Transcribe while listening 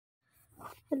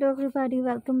Hello everybody,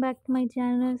 welcome back to my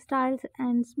channel Styles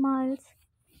and Smiles.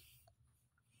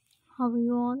 How are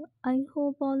you all? I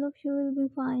hope all of you will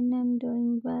be fine and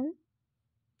doing well.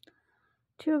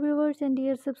 Dear viewers and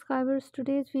dear subscribers,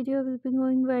 today's video will be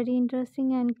going very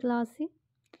interesting and classy,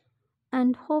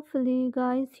 and hopefully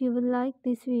guys you will like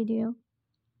this video.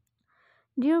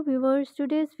 Dear viewers,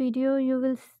 today's video you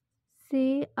will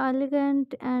see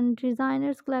elegant and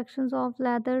designers collections of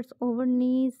leathers over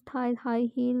knees, thigh high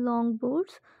heel long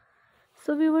boots.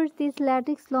 So viewers, these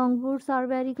latex long boots are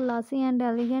very classy and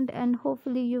elegant and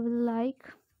hopefully you will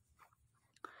like.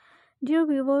 Dear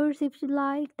viewers, if you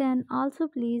like then also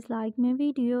please like my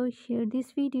video, share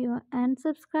this video and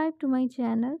subscribe to my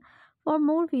channel for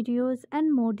more videos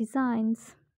and more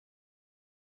designs.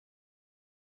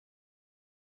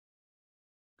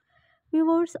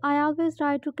 Viewers, I always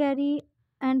try to carry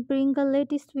and bring the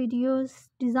latest videos,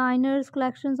 designers,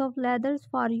 collections of leathers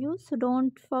for you. So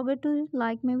don't forget to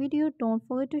like my video, don't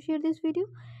forget to share this video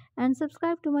and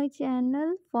subscribe to my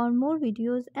channel for more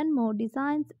videos and more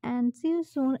designs. And see you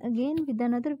soon again with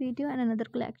another video and another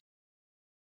collection.